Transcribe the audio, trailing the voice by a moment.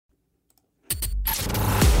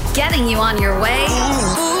Getting you on your way.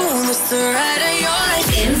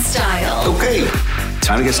 In style. Okay,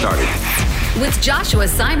 time to get started. With Joshua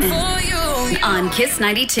Simon on Kiss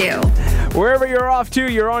 92. Wherever you're off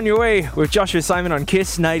to, you're on your way with Joshua Simon on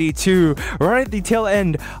Kiss 92. We're at the tail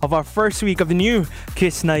end of our first week of the new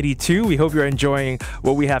Kiss 92. We hope you're enjoying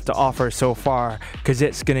what we have to offer so far, because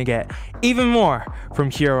it's going to get even more from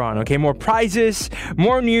here on, okay? More prizes,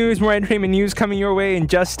 more news, more entertainment news coming your way in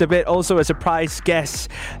just a bit. Also, a surprise guest,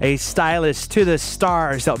 a stylist to the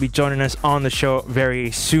stars that'll be joining us on the show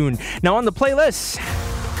very soon. Now on the playlist,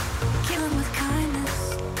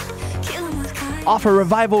 off a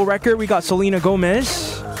revival record, we got Selena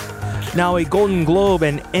Gomez, now a Golden Globe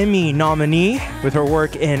and Emmy nominee with her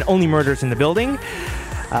work in Only Murders in the Building.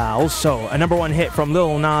 Also, a number one hit from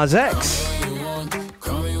Lil Nas X,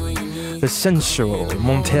 the sensual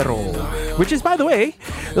Montero, which is, by the way,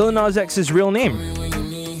 Lil Nas X's real name.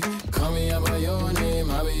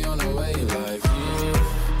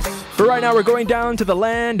 But right now, we're going down to the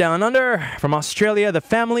land down under. From Australia, the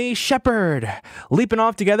family Shepherd, leaping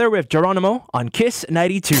off together with Geronimo on Kiss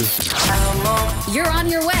 92. You're on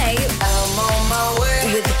your way. I'm on my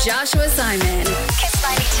way with Joshua Simon. Kiss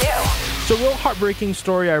 92. So, a real heartbreaking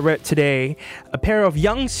story I read today. A pair of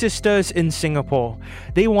young sisters in Singapore,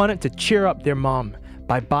 they wanted to cheer up their mom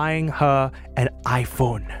by buying her an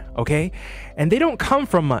iPhone, okay? And they don't come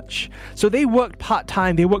from much. So they worked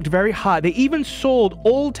part-time, they worked very hard. They even sold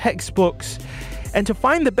old textbooks. And to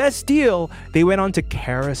find the best deal, they went on to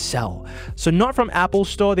Carousel. So not from Apple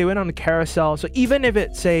Store, they went on to Carousel. So even if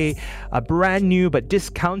it's a brand new but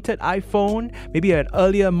discounted iPhone, maybe an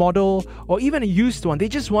earlier model, or even a used one, they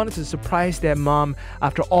just wanted to surprise their mom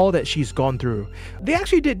after all that she's gone through. They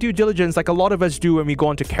actually did due diligence like a lot of us do when we go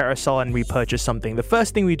onto Carousel and we purchase something. The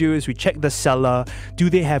first thing we do is we check the seller. Do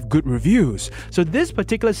they have good reviews? So this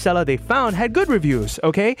particular seller they found had good reviews,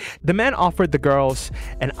 okay? The man offered the girls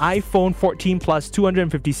an iPhone 14 Plus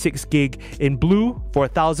 256 gig in blue for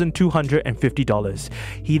 $1,250.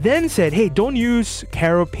 He then said, hey, don't use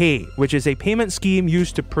Caro Pay, which is a payment scheme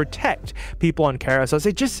used to protect people on Carousel. I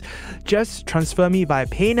said, just transfer me via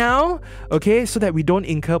Pay Now, okay, so that we don't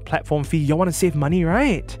incur platform fee. You want to save money,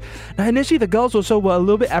 right? Now, initially, the girls also were a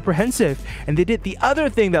little bit apprehensive, and they did the other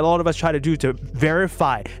thing that a lot of us try to do to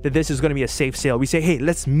verify that this is going to be a safe sale. We say, hey,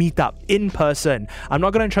 let's meet up in person. I'm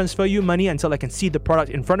not going to transfer you money until I can see the product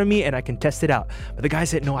in front of me and I can test it out. But the guy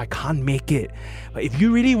said, no, I can't make it. But if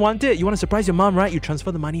you really want it, you want to surprise your mom, right? You transfer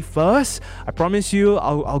the money first. I promise you,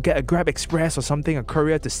 I'll get a Grab Express or something, a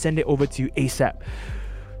courier to send it over to you ASAP.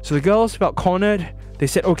 So the girls felt cornered. They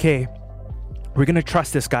said, okay, we're going to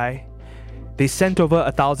trust this guy. They sent over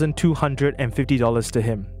 $1,250 to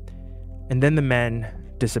him. And then the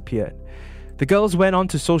man disappeared. The girls went on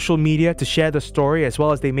to social media to share the story, as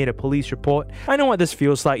well as they made a police report. I know what this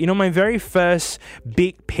feels like. You know, my very first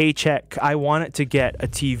big paycheck, I wanted to get a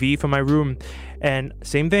TV for my room. And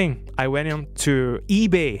same thing, I went on to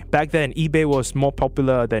eBay. Back then, eBay was more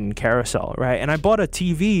popular than Carousel, right? And I bought a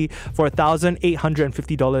TV for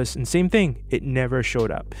 $1,850. And same thing, it never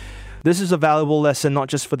showed up. This is a valuable lesson, not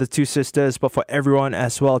just for the two sisters, but for everyone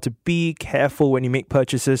as well, to be careful when you make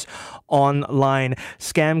purchases online.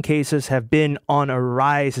 Scam cases have been on a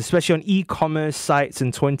rise, especially on e-commerce sites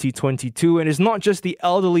in 2022. And it's not just the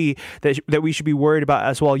elderly that we should be worried about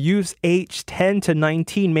as well. Youths aged 10 to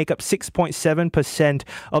 19 make up 6.7%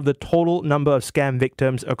 of the total number of scam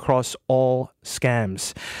victims across all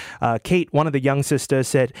scams. Kate, one of the young sisters,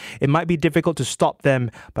 said, it might be difficult to stop them,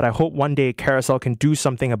 but I hope one day Carousel can do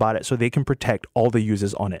something about it so they can protect all the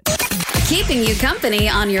users on it. Keeping you company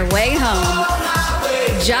on your way home.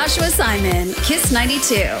 Joshua Simon, Kiss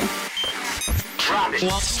 92.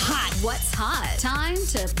 What's hot? What's hot? Time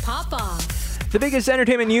to pop off. The biggest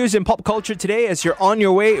entertainment news in pop culture today as you're on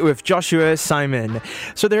your way with Joshua Simon.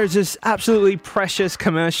 So there's this absolutely precious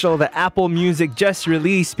commercial that Apple Music just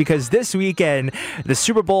released, because this weekend, the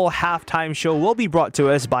Super Bowl halftime show will be brought to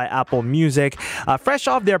us by Apple Music. Fresh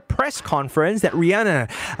off their press conference that Rihanna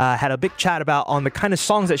had a big chat about on the kind of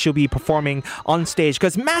songs that she'll be performing on stage,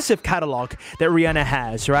 because massive catalog that Rihanna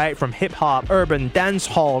has, right? From hip-hop, urban,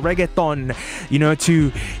 dancehall, reggaeton, you know,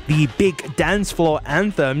 to the big dance floor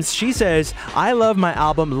anthems. She says, I love my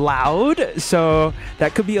album Loud, so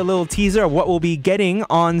that could be a little teaser of what we'll be getting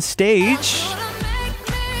on stage.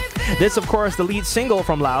 This, of course, the lead single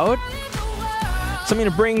from Loud. Something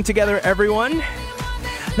to bring together everyone.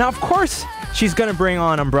 Now, of course, she's gonna bring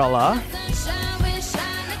on Umbrella.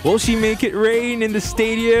 Will she make it rain in the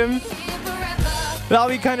stadium? That'll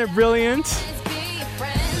be kind of brilliant.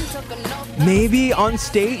 Maybe on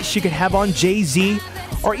stage she could have on Jay-Z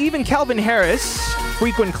or even Calvin Harris,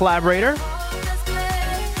 frequent collaborator.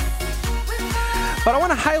 But I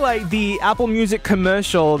want to highlight the Apple Music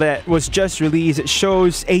commercial that was just released. It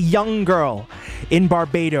shows a young girl in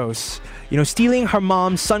Barbados, stealing her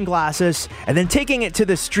mom's sunglasses and then taking it to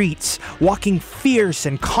the streets, walking fierce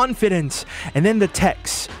and confident. And then the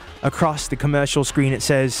text across the commercial screen, it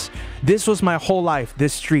says, "This was my whole life,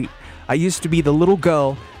 this street. I used to be the little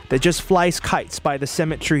girl that just flies kites by the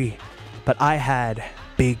cemetery, but I had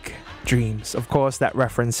big dreams." Of course, that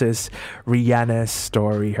references Rihanna's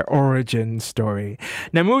story, her origin story.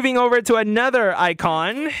 Now, moving over to another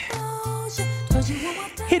icon.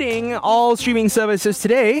 Hitting all streaming services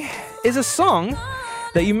today is a song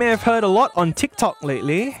that you may have heard a lot on TikTok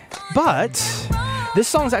lately, but this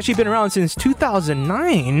song's actually been around since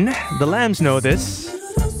 2009. The Lambs know this.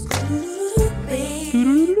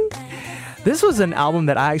 This was an album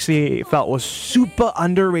that I actually felt was super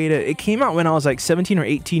underrated. It came out when I was like 17 or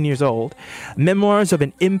 18 years old. Memoirs of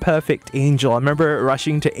an Imperfect Angel. I remember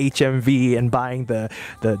rushing to HMV and buying the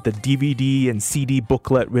DVD and CD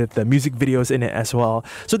booklet with the music videos in it as well.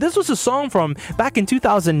 So this was a song from back in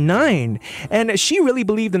 2009. And she really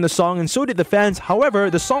believed in the song, and so did the fans. However,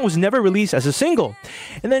 the song was never released as a single.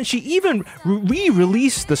 And then she even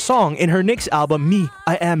re-released the song in her next album, Me,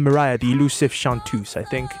 I Am Mariah, the Elusive Chanteuse, I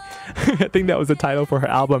think. I think that was the title for her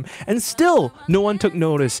album. And still, no one took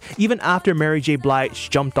notice, even after Mary J. Blige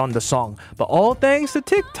jumped on the song. But all thanks to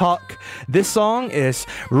TikTok, this song is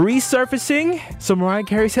resurfacing. So Mariah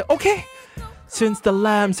Carey said, okay, since the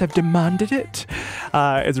Lambs have demanded it.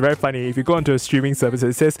 It's very funny. If you go onto a streaming service,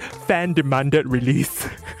 it says fan demanded release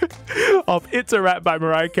of It's a Wrap by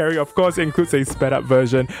Mariah Carey. Of course, it includes a sped up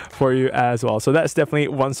version for you as well. So that's definitely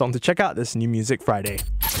one song to check out this New Music Friday.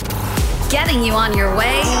 Getting you on your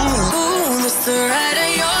way.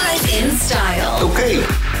 In style. Okay,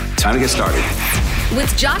 time to get started.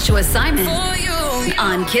 With Joshua Simon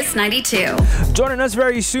on Kiss 92. Joining us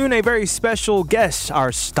very soon, a very special guest,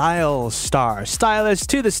 our style star, stylist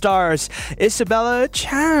to the stars, Isabella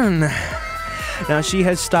Chan. Now, she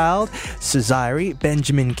has styled Cesare,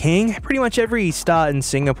 Benjamin King, pretty much every star in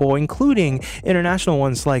Singapore, including international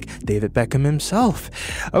ones like David Beckham himself.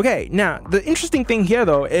 Okay, now, the interesting thing here,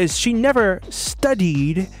 though, is she never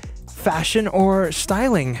studied fashion or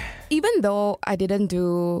styling. Even though I didn't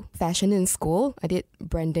do fashion in school, I did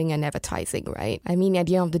branding and advertising, right? I mean, at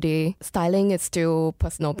the end of the day, styling is still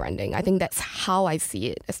personal branding. I think that's how I see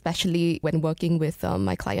it, especially when working with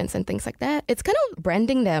my clients and things like that. It's kind of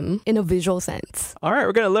branding them in a visual sense. All right,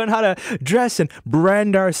 we're going to learn how to dress and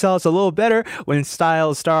brand ourselves a little better when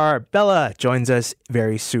style star Bella joins us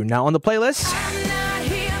very soon. Now on the playlist,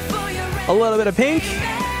 a little bit of pink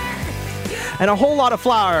and a whole lot of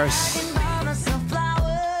flowers.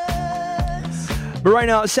 But right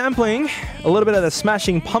now, sampling a little bit of the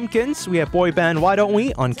Smashing Pumpkins. We have boy band Why Don't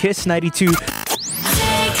We on Kiss 92.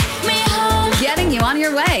 Getting you on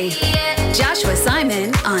your way. Joshua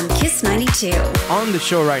Simon on Kiss 92. On the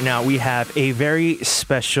show right now, we have a very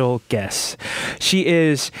special guest. She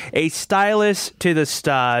is a stylist to the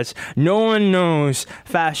stars. No one knows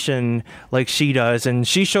fashion like she does. And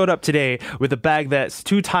she showed up today with a bag that's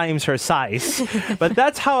 2 times her size. But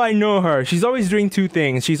that's how I know her. She's always doing 2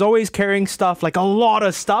 things. She's always carrying stuff, like a lot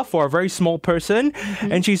of stuff for a very small person.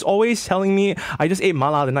 Mm-hmm. And she's always telling me, I just ate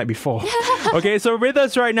mala the night before. Okay, so with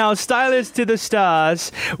us right now, stylist to the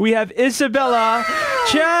stars, we have Isabella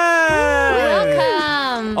Chan.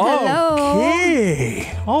 Welcome. Hello.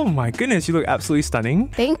 Okay. Oh my goodness, you look absolutely stunning.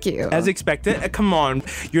 Thank you. As expected. Come on,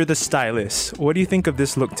 you're the stylist. What do you think of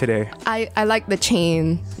this look today? I like the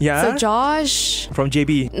chain. Yeah? So Josh... From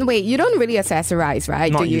JB. Wait, you don't really accessorize,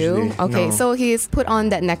 right? Not do you? usually, Okay, no. So he's put on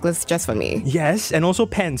that necklace just for me. Yes, and also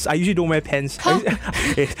pants. I usually don't wear pants.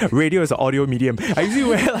 Radio is an audio medium. I usually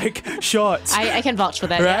wear like shorts. I can vouch for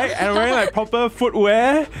that. Right? Yeah. And I'm wearing like proper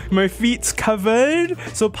footwear. My feet's covered.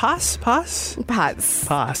 So pass.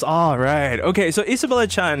 Pass. All right. Okay, so Isabella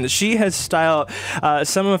Chan, she has styled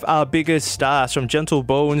some of our biggest stars, from Gentle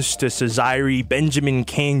Bones to Cesare, Benjamin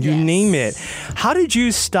King, you name it. How did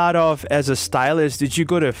you start off as a stylist? Did you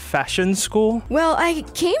go to fashion school? Well, I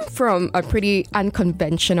came from a pretty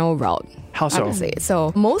unconventional route. How so? I would say.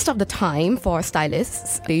 So most of the time for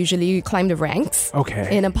stylists, they usually climb the ranks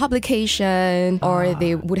in a publication, or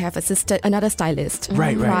they would have assisted another stylist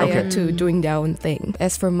prior to doing their own thing.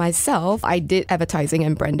 As for myself, I did advertising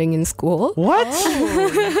and branding in school. What?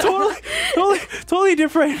 Totally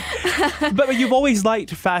different. But you've always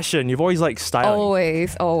liked fashion. You've always liked styling.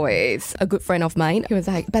 Always. A good friend of mine, he was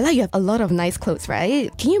like, Bella, you have a lot of nice clothes, right?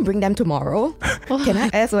 Can you bring them tomorrow? Can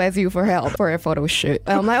I SOS you for help for a photo shoot?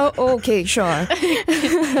 I'm like, oh, okay, sure.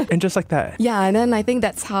 And just like that. Yeah, and then I think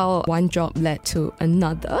that's how one job led to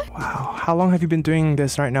another. Wow. How long have you been doing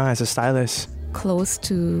this right now as a stylist? close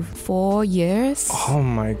to 4 years. Oh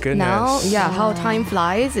my goodness. Now, yeah, how time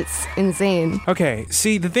flies, it's insane. Okay,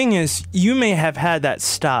 see, the thing is, you may have had that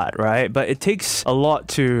start, right? But it takes a lot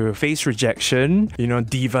to face rejection,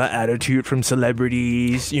 diva attitude from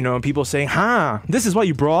celebrities, people saying, this is what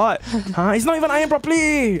you brought? It's not even ironed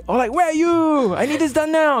properly. Or like, where are you? I need this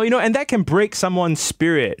done now. And that can break someone's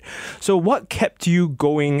spirit. So what kept you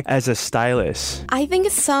going as a stylist? I think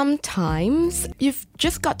sometimes you've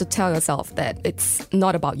just got to tell yourself that it's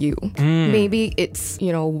not about you. Maybe it's,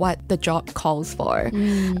 what the job calls for.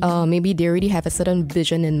 Maybe they already have a certain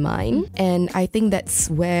vision in mind. And I think that's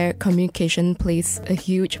where communication plays a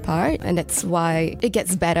huge part. And that's why it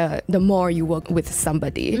gets better the more you work with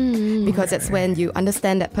somebody. Because that's when you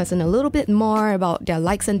understand that person a little bit more about their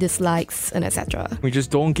likes and dislikes and etc. We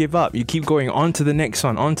just don't give up. You keep going on to the next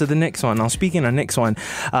one, on to the next one. Now, speaking of next one,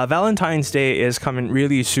 Valentine's Day is coming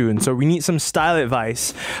really soon. So we need some style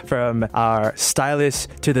advice from our stylist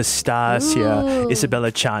to the stars here,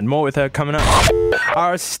 Isabella Chan. More with her coming up.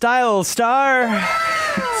 Our style star,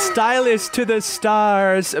 stylist to the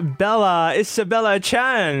stars, Isabella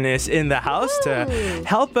Chan is in the house to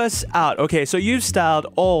help us out. Okay, so you've styled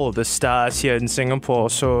all the stars here in Singapore.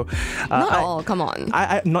 So not all, come on.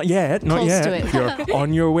 I not yet. Close to it. You're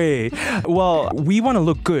on your way. Well, we want to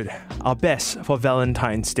look good, our best for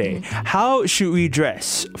Valentine's Day. How should we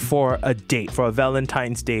dress for a date, for a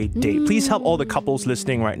Valentine's Day date? Please help all the couples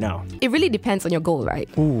listening right now. It really depends on your goal, right?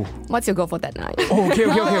 Ooh. What's your goal for that night? Oh,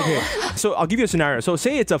 okay. So I'll give you a scenario. So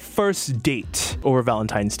say it's a first date over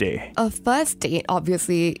Valentine's Day. A first date,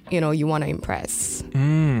 obviously, you want to impress.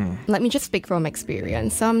 Let me just speak from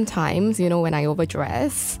experience. Sometimes, when I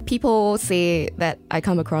overdress, people say that I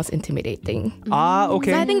come across intimidating.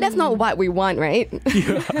 Okay. So I think that's not what we want, right?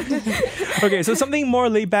 Okay, so something more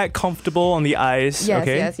laid back, comfortable on the eyes.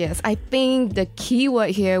 Yes. I think the key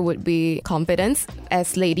word here would be confidence.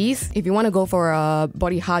 As ladies, if you want to go for a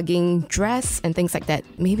body hugging dress and things like that,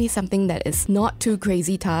 maybe something that is not too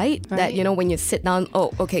crazy tight. Right. That, when you sit down,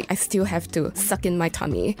 I still have to suck in my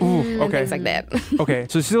tummy. And things like that. Okay,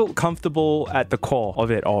 so still comfortable at the core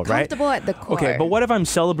of it all, right? Comfortable at the core. Okay, but what if I'm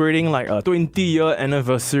celebrating like a 20-year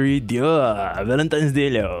anniversary, Valentine's Day,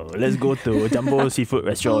 let's go to Jumbo Seafood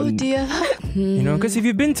Restaurant. Oh dear. Because if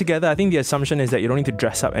you've been together, I think the assumption is that you don't need to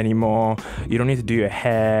dress up anymore. You don't need to do your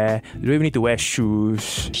hair. You don't even need to wear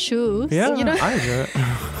shoes. Shoes? Yeah, You don't- I do.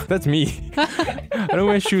 That's me. I don't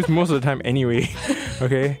wear shoes most of the time anyway.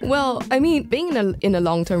 Okay. Well, I mean, being in a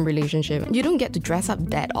long-term relationship, you don't get to dress up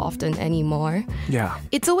that often anymore. Yeah.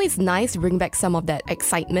 It's always nice to bring back some of that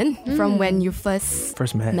excitement from when you first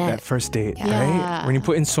Met. That first date, Yeah. right? When you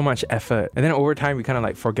put in so much effort. And then over time, we kind of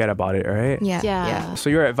like forget about it, right? Yeah. So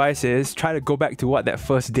your advice is try to go back to what that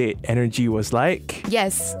first date energy was like.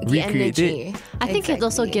 Yes, the Recreate energy. it. I think it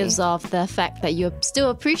also Exactly. gives off the fact that you still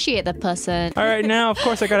appreciate the person. All right, now, of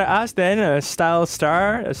course, I gotta ask then, a style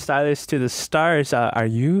star, a stylist to the stars, are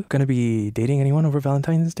you gonna be dating anyone over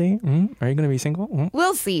Valentine's Day? Are you gonna be single?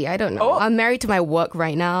 We'll see. I don't know. I'm married to my work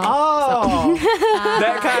right now. Oh,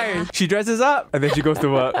 that kind. She dresses up and then she goes to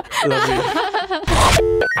work. Lovely.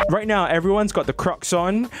 Right now, everyone's got the Crocs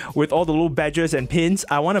on with all the little badges and pins.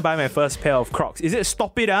 I want to buy my first pair of Crocs. Is it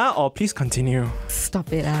stop it or please continue?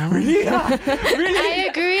 Stop it out. Really? I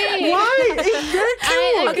agree. Why? It's very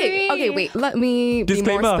cute. I agree. Okay, wait. Let me be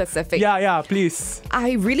Disclaimer. more specific. Yeah, please.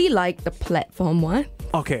 I really like the platform one.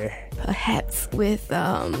 Okay. Perhaps with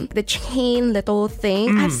the chain little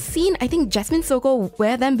thing. I've seen, I think Jasmine Soko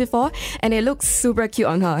wear them before and it looks super cute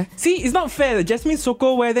on her. See, it's not fair. The Jasmine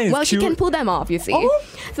Soko wear them is Well, cute. she can pull them off, you see. Oh.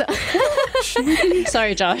 So,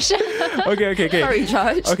 Sorry, Josh. Okay. sorry,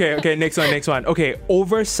 Josh. Okay, next one. Okay,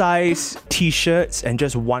 oversized t-shirts and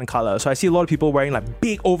just one color. So I see a lot of people wearing like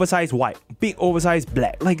big oversized white, big oversized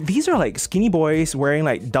black. Like these are like skinny boys wearing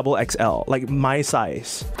like double XL, like my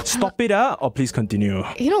size. Stop it or please continue.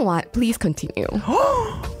 You know what? Please continue.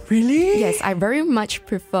 Really? Yes, I very much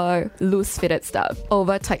prefer loose-fitted stuff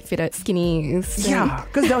over tight-fitted skinnies. Yeah,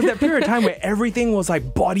 because there was that period of time where everything was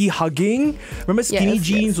like body hugging. Remember skinny Yes,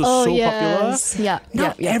 jeans was Oh, so yes. popular? Yeah.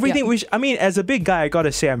 Now everything, which I mean, as a big guy, I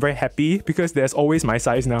gotta say I'm very happy because there's always my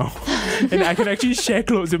size now, and I can actually share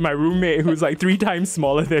clothes with my roommate who's like 3 times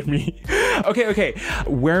smaller than me. Okay.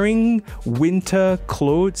 Wearing winter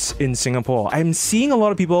clothes in Singapore, I'm seeing a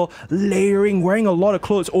lot of people layering, wearing a lot of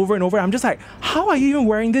clothes over and over. I'm just like, how are you even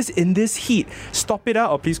wearing this in this heat? Stop it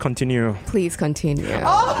out or please continue. Please continue.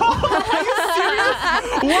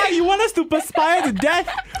 Why? You want us to perspire to death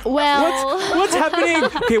Well, What's happening?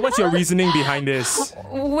 Okay, what's your reasoning behind this?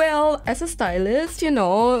 Well, as a stylist, you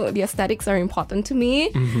know, the aesthetics are important to me.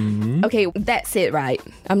 Okay, that's it, right?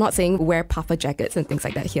 I'm not saying wear puffer jackets and things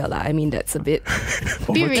like that here. I mean, that's a bit... be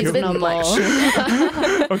it's a bit reasonable. much.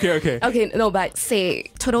 Okay. Okay, no, but say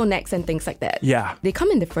turtlenecks and things like that. Yeah. They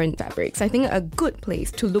come in different fabrics. I think a good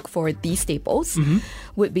place to look for these staples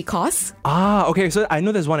would be COS. Ah, okay. So I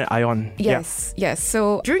know there's one at Ion. Yes.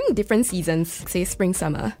 So during different seasons, say spring,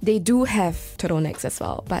 summer, they do have turtlenecks as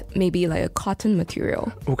well, but maybe like a cotton material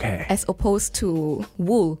Yeah. Okay. as opposed to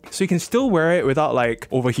wool. So you can still wear it without like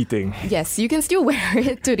overheating. Yes, you can still wear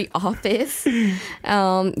it to the office.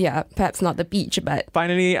 Yeah, perhaps not the beach, but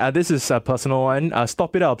Finally, this is a personal one.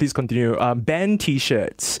 Stop it out. Please continue. Band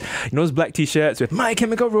t-shirts. You know those black t-shirts with My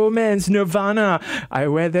Chemical Romance, Nirvana. I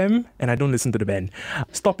wear them and I don't listen to the band.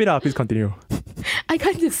 Stop it out. Please continue. I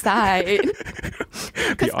can't decide. Be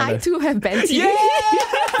Because I honest. too have Benty.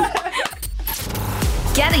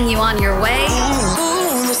 Getting you on your way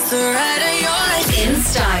in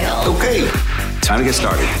style Okay, time to get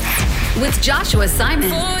started. with Joshua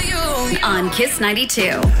Simon on Kiss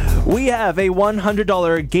 92. We have a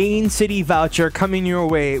 $100 Gain City voucher coming your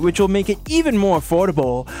way, which will make it even more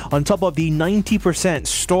affordable on top of the 90%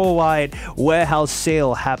 store-wide warehouse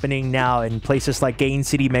sale happening now in places like Gain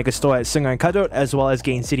City Megastore at Sungai Kadut as well as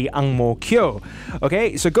Gain City Ang Mo Kio.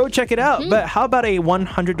 Okay, so go check it out. But how about a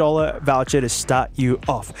 $100 voucher to start you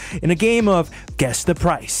off in a game of Guess the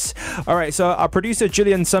Price? All right, so our producer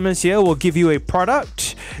Jillian Summers here will give you a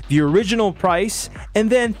product, the original price,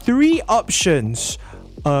 and then 3 options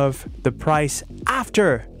of the price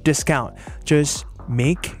after discount. Just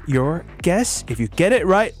make your guess. If you get it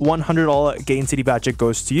right, $100 Gain City voucher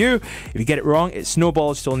goes to you. If you get it wrong, it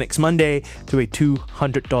snowballs till next Monday to a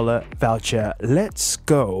 $200 voucher. Let's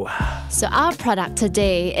go. So our product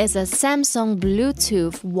today is a Samsung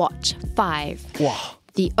Bluetooth Watch 5. Wow.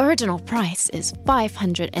 The original price is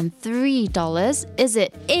 $503. Is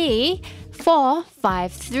it A,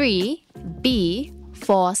 453, B,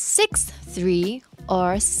 463,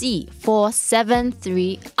 or C,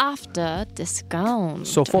 473 after discount?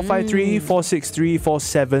 So 453, 463,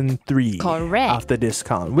 473. Correct. After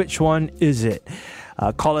discount. Which one is it?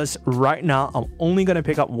 Call us right now. I'm only going to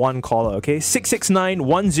pick up one caller, okay?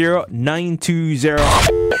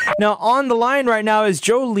 669-10920. Now, on the line right now is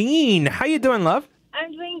Jolene. How you doing, love?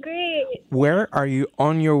 I'm doing great. Where are you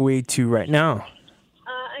on your way to right now?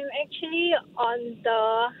 I'm actually on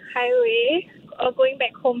the highway going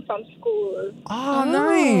back home from school. Oh,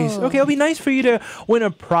 nice. Okay, it'll be nice for you to win a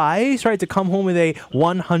prize, right? To come home with a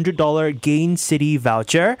 $100 Gain City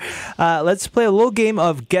voucher. Let's play a little game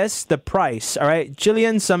of Guess the Price. All right,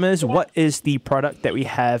 Jillian Summers, what is the product that we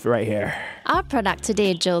have right here? Our product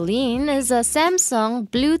today, Jolene, is a Samsung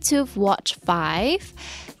Bluetooth Watch 5.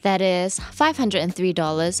 That is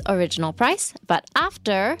 $503 original price. But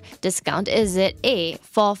after discount, is it A,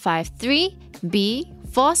 453, B,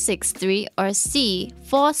 463, or C,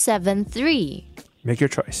 473? Make your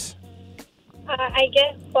choice. I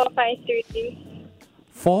guess 453.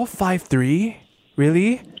 453?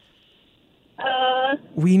 Really?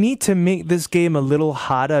 We need to make this game a little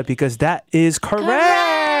harder because that is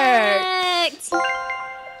correct.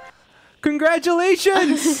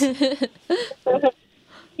 Congratulations!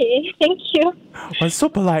 Okay, thank you. Oh, so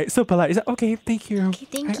polite. Is that okay? Thank you. Okay,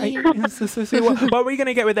 thank you. So sweet. What were you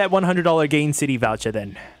gonna get with that $100 Gain City voucher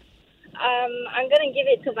then? I'm gonna give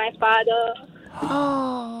it to my father.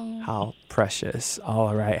 Oh. How precious.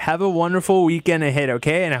 All right. Have a wonderful weekend ahead,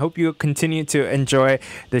 okay? And I hope you continue to enjoy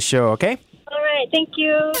the show, okay? All right, thank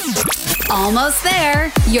you. Almost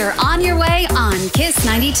there. You're on your way on Kiss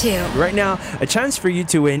 92. Right now, a chance for you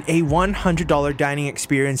to win a $100 dining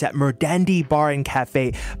experience at Merdandi Bar and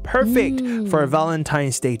Cafe. Perfect for a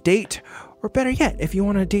Valentine's Day date. Or better yet, if you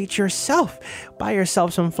want to date yourself, buy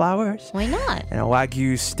yourself some flowers. Why not? And a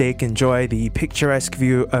Wagyu steak, enjoy the picturesque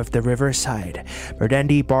view of the riverside.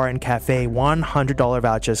 Merdandi Bar and Cafe, $100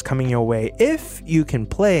 vouchers coming your way if you can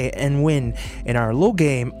play and win in our little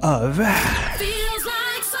game of... Feels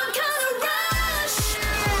like some kind of rush.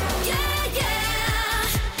 Yeah.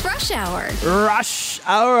 Rush hour. Rush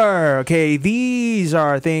hour. Okay, these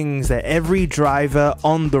are things that every driver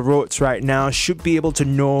on the roads right now should be able to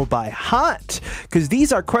know by heart because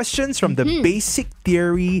these are questions from the basic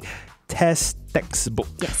theory test textbook.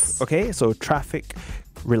 Yes. Okay, so traffic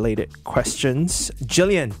related questions.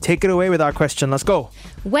 Jillian, take it away with our question. Let's go.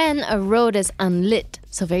 When a road is unlit,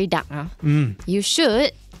 so very dark, you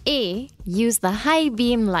should A, use the high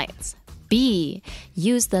beam lights, B,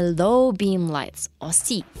 use the low beam lights, or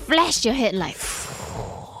C, flash your headlights.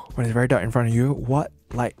 When it's very dark in front of you, what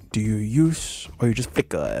light do you use or you just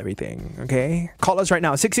flicker everything, okay? Call us right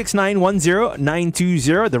now,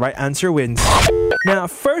 669-10920. The right answer wins. Now,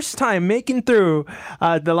 first time making through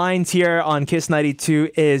the lines here on Kiss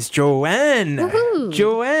 92 is Joanne. Woohoo.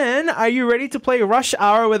 Joanne, are you ready to play Rush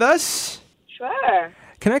Hour with us? Sure.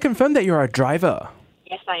 Can I confirm that you're a driver?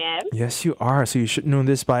 Yes, I am. Yes, you are. So you should know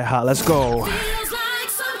this by heart. Let's go.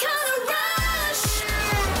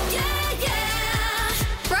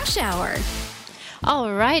 Rush Hour.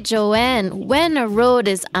 All right, Joanne. When a road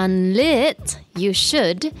is unlit, you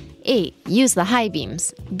should A. Use the high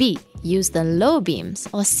beams, B. Use the low beams,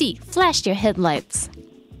 or C. Flash your headlights.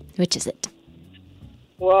 Which is it?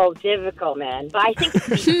 Whoa, difficult, man. But I think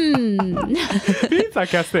it's B. Be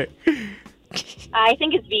sarcastic. I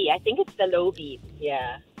think it's B. I think it's the low beam.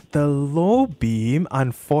 Yeah. The low beam,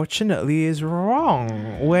 unfortunately, is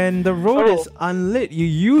wrong. When the road is unlit, you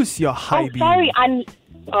use your high beam. Sorry.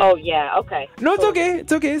 Oh, yeah. Okay. No, it's okay.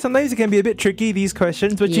 It's okay. Sometimes it can be a bit tricky, these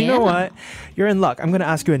questions. But you know what? You're in luck. I'm going to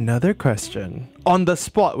ask you another question. On the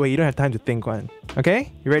spot where you don't have time to think one.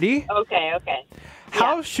 Okay? You ready? Okay.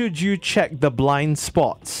 How should you check the blind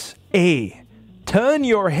spots? A. Turn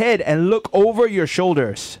your head and look over your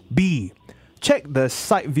shoulders. B. Check the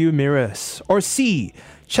side view mirrors. Or C.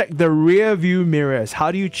 Check the rear view mirrors.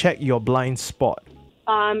 How do you check your blind spot?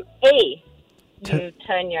 A. You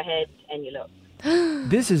turn your head and you look.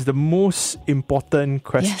 This is the most important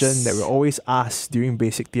question Yes. that we're always asked during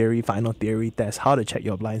basic theory, final theory test, how to check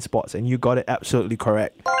your blind spots. And you got it absolutely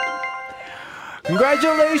correct.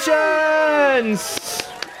 Congratulations!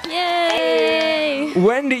 Yay!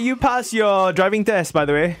 When did you pass your driving test, by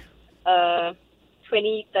the way?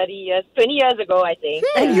 20 years ago, I think.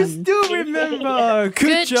 And you still remember.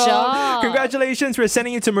 Good job. Congratulations. We're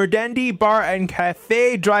sending you to Merdandi Bar and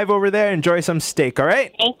Cafe. Drive over there, enjoy some steak, all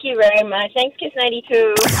right? Thank you very much. Thanks, Kiss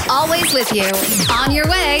 92. Always with you. On your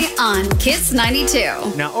way on Kiss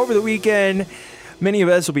 92. Now, over the weekend, many of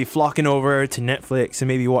us will be flocking over to Netflix and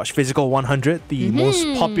maybe watch Physical 100, the most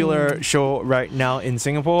popular show right now in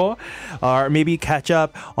Singapore, or maybe catch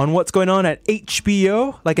up on what's going on at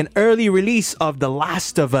HBO, like an early release of The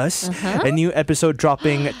Last of Us, a new episode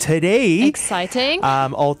dropping today. Exciting.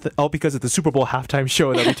 All because of the Super Bowl halftime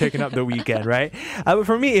show that we're taking up the weekend, right? But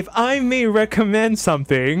for me, if I may recommend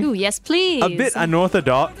something Ooh, yes, please. a bit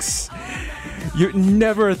unorthodox, you'd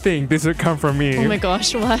never think this would come from me. Oh my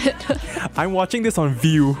gosh, what? I'm watching this on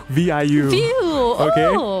Viu, V-I-U. Phew. Okay?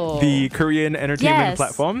 Oh. The Korean entertainment Yes.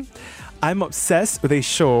 platform. I'm obsessed with a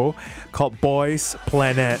show called Boys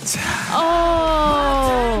Planet.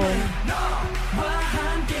 Oh.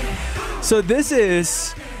 So this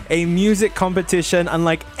is a music competition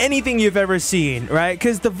unlike anything you've ever seen, right?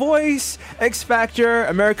 Because The Voice, X Factor,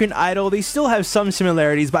 American Idol, they still have some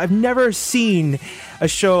similarities, but I've never seen a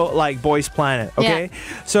show like Boys Planet, okay?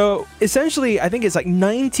 Yeah. So essentially, I think it's like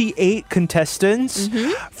 98 contestants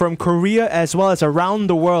from Korea as well as around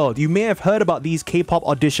the world. You may have heard about these K-pop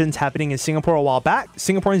auditions happening in Singapore a while back.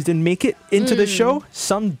 Singaporeans didn't make it into the show.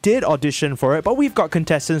 Some did audition for it, but we've got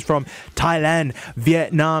contestants from Thailand,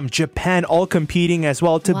 Vietnam, Japan, all competing as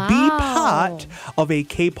well to be part of a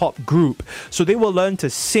K-pop group. So they will learn to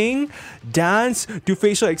sing, dance, do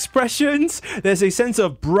facial expressions. There's a sense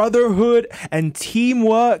of brotherhood and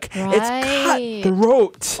teamwork. It's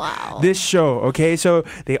cutthroat, this show, okay? So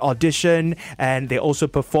they audition and they also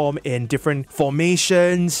perform in different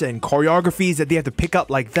formations and choreographies that they have to pick up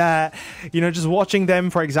like that. You know, just watching them,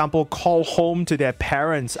 for example, call home to their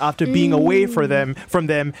parents after being away from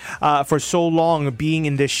them for so long, being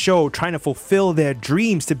in this show, trying to fulfill their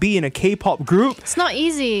dreams to be in a K-pop group. It's not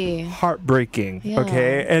easy. Heartbreaking, Yeah.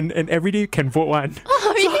 okay? And every day you can vote one.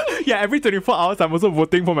 Oh, really? So, yeah, every 24 hours I'm also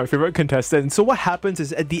voting for my favorite contestant. So what happens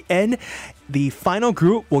is at the end, the final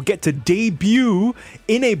group will get to debut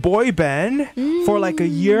in a boy band for like a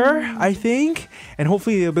year, I think. And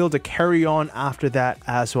hopefully they'll be able to carry on after that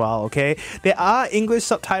as well, okay? There are English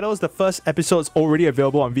subtitles. The first episode's already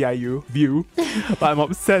available on View. But I'm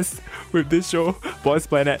obsessed with this show, Boys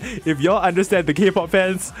Planet. If y'all understand the K-pop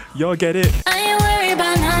fans, y'all get it.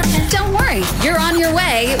 Don't worry, you're on your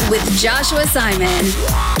way with Joshua Simon.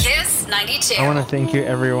 Kiss 92. I want to thank you,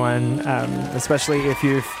 everyone, especially if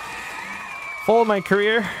you've followed my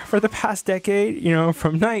career for the past decade, you know,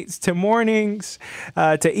 from nights to mornings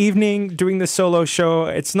to evening, doing the solo show.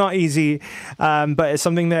 It's not easy, but it's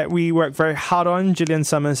something that we work very hard on, Gillian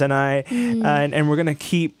Summers and I, and we're going to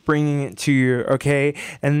keep bringing it to you, okay?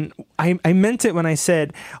 And I meant it when I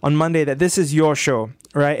said on Monday that this is your show.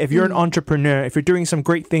 Right? If you're an entrepreneur, if you're doing some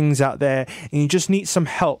great things out there and you just need some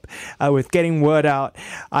help with getting word out,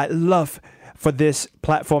 I'd love for this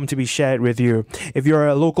platform to be shared with you. If you're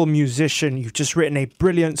a local musician, you've just written a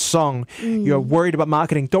brilliant song, you're worried about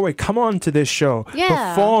marketing, don't worry, come on to this show.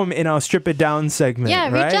 Yeah. Perform in our Strip It Down segment. Yeah,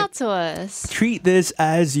 reach right? out to us. Treat this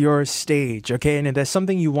as your stage, okay? And if there's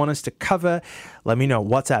something you want us to cover, let me know.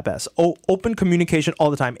 WhatsApp us. Open communication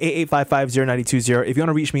all the time. 88550920. If you want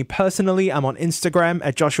to reach me personally, I'm on Instagram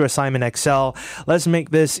at Joshua Simon XL. Let's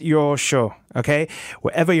make this your show, okay?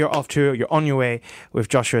 Wherever you're off to, you're on your way with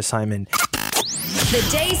Joshua Simon. The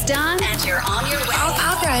day's done and you're on your way.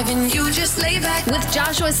 I'll drive and you just lay back. With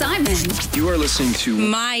Joshua Simon. You are listening to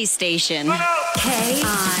My station.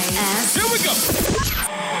 KIS. Here we go.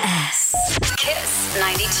 Kiss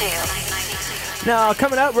 92. Now,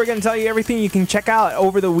 coming up, we're going to tell you everything you can check out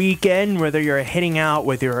over the weekend, whether you're heading out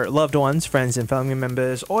with your loved ones, friends, and family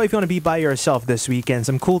members, or if you want to be by yourself this weekend.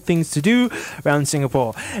 Some cool things to do around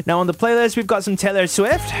Singapore. Now, on the playlist, we've got some Taylor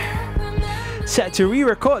Swift. Set to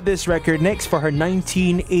re-record this record next for her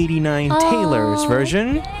 1989 Taylor's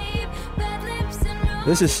version.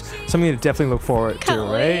 This is something to definitely look forward to,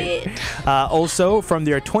 right? Also, from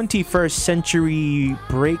their 21st Century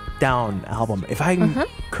Breakdown album, if I'm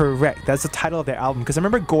correct, that's the title of their album. Because I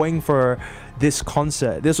remember going for this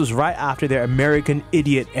concert. This was right after their American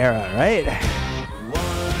Idiot era, right?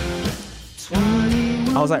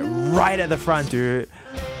 I was like right at the front, dude.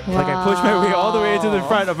 Like I pushed my way all the way to the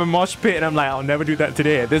front of a mosh pit and I'm like, I'll never do that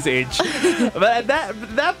today at this age. But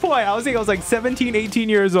at that point, I was like 17, 18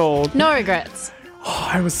 years old. No regrets.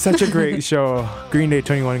 Oh, it was such a great show. Green Day,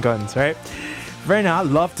 21 Guns, right? Right now, I'd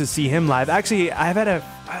love to see him live. Actually, I've had a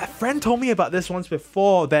friend told me about this once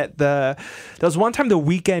before, that there was one time The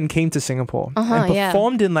Weeknd came to Singapore and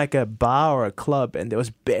performed in like a bar or a club and there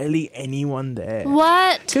was barely anyone there.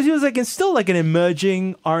 What? Because he was like still like an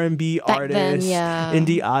emerging R&B Back artist, then, yeah.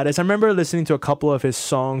 indie artist. I remember listening to a couple of his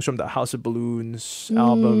songs from the House of Balloons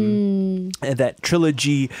album and that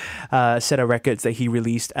trilogy set of records that he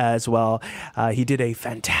released as well. He did a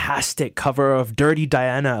fantastic cover of Dirty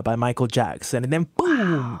Diana by Michael Jackson, and then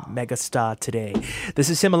boom, megastar today. This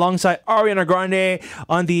is him alongside Ariana Grande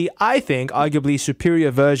on the, I think, arguably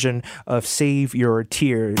superior version of Save Your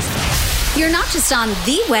Tears. You're not just on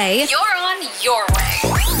the way, you're on your way.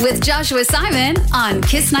 With Joshua Simon on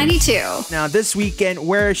Kiss 92. Now, this weekend,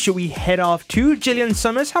 where should we head off to? Jillian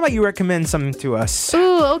Summers, how about you recommend something to us?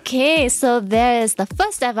 Ooh, okay. So there is the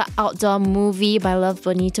first ever outdoor movie by Love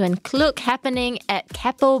Bonito and Klook happening at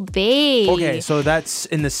Keppel Bay. Okay, so that's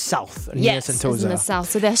in the south, near Yes, Sentosa. it's in the south.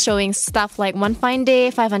 So they're showing stuff like One Fine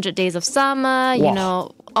Day, 500 Days of Summer, you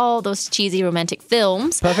know, all those cheesy romantic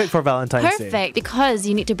films. Perfect for Valentine's Day. Perfect, because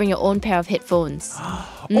you need to bring your own pair of headphones.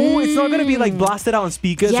 Oh, it's not going to be like blasted out on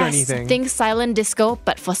speakers or anything. Think silent disco,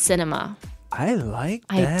 but for cinema. I like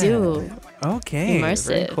I that. do. Okay, very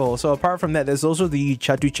Immersive. cool. So apart from that, there's also the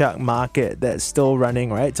Chatuchak market that's still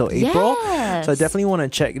running, right, till April. Yes. So I definitely want to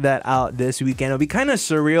check that out this weekend. It'll be kind of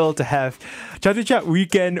surreal to have Chatuchak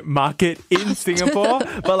weekend market in Singapore,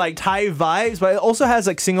 but like Thai vibes. But it also has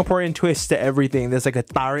like Singaporean twists to everything. There's like a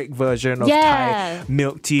Tarik version of Thai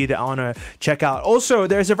milk tea that I want to check out. Also,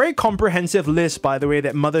 there's a very comprehensive list, by the way,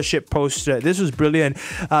 that Mothership posted. This was brilliant.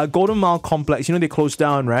 Golden Mile Complex, you know, they closed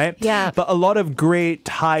down, right? Yeah. But a lot of great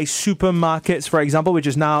Thai supermarkets, for example, which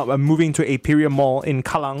is now moving to Aperia Mall in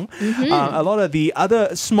Kallang. A lot of the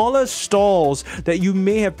other smaller stalls that you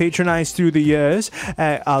may have patronized through the years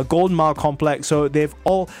at Golden Mile Complex. So they've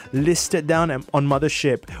all listed down on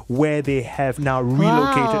Mothership where they have now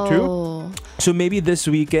relocated to. So maybe this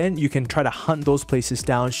weekend you can try to hunt those places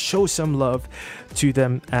down, show some love to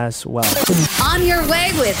them as well. On your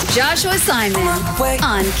way with Joshua Simon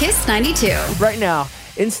on Kiss 92. Right now,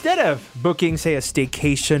 instead of booking, say, a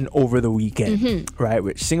staycation over the weekend, right,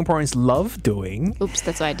 which Singaporeans love doing, Oops,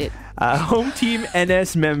 that's what I did. Home Team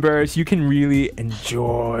NS members, you can really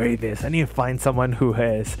enjoy this. I need to find someone who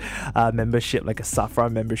has a membership, like a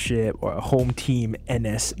Safra membership or a Home Team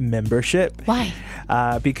NS membership. Why?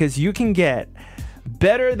 Because you can get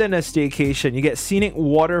better than a staycation. You get scenic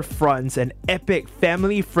waterfronts and epic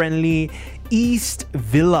family-friendly East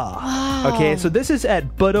Villa. Wow. Okay, so this is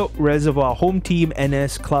at Bedok Reservoir, Home Team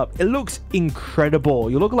NS Club. It looks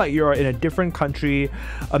incredible. You look like you're in a different country,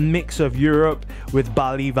 a mix of Europe with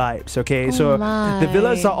Bali vibes. Okay, so the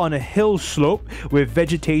villas are on a hill slope with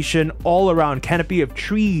vegetation all around, canopy of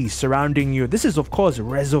trees surrounding you. This is, of course,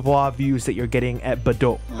 reservoir views that you're getting at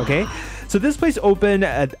Bedok. Okay, so this place opened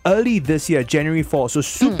early this year, January 4th. So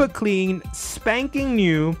super clean, spanking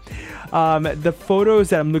new. The photos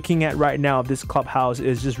that I'm looking at right now of this clubhouse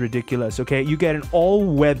is just ridiculous, okay? You get an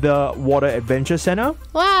all-weather water adventure center.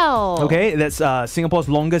 Wow. Okay, that's Singapore's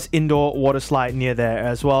longest indoor water slide near there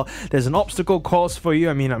as well. There's an obstacle course for you.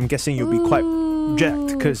 I mean, I'm guessing you'll be quite jacked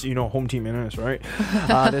because, home team NS, right?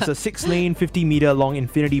 There's a 6-lane, 50-meter long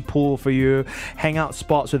infinity pool for you. Hangout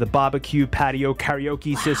spots with a barbecue, patio,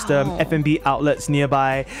 karaoke system, F&B outlets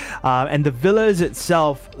nearby. And the villas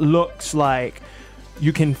itself looks like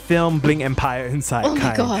you can film Bling Empire inside. Oh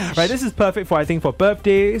my gosh. Right, this is perfect for, I think, for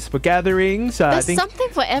birthdays, for gatherings. There's something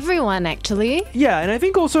for everyone, actually. Yeah, and I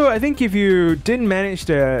think if you didn't manage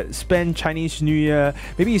to spend Chinese New Year,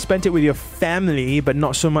 maybe you spent it with your family, but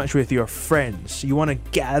not so much with your friends. You want to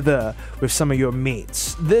gather with some of your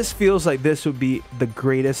mates. This feels like this would be the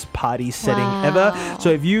greatest party setting ever. So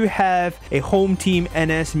if you have a home team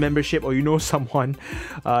NS membership or you know someone,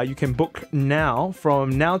 you can book now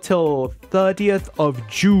from now till 30th of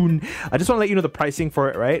June. I just want to let you know the pricing for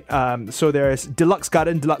it, right? So there's Deluxe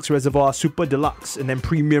Garden, Deluxe Reservoir, Super Deluxe, and then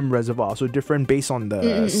Premium Reservoir. So different based on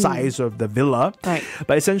the size of the villa. Right.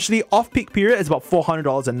 But essentially, off-peak period is about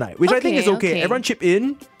 $400 a night, which I think is okay. Everyone chip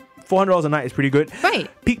in. $400 a night is pretty good. Right.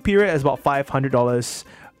 Peak period is about $500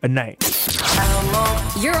 a night.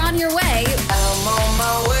 You're on your way. I'm on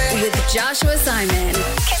my way. With Joshua Simon.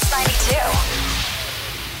 Kiss 92.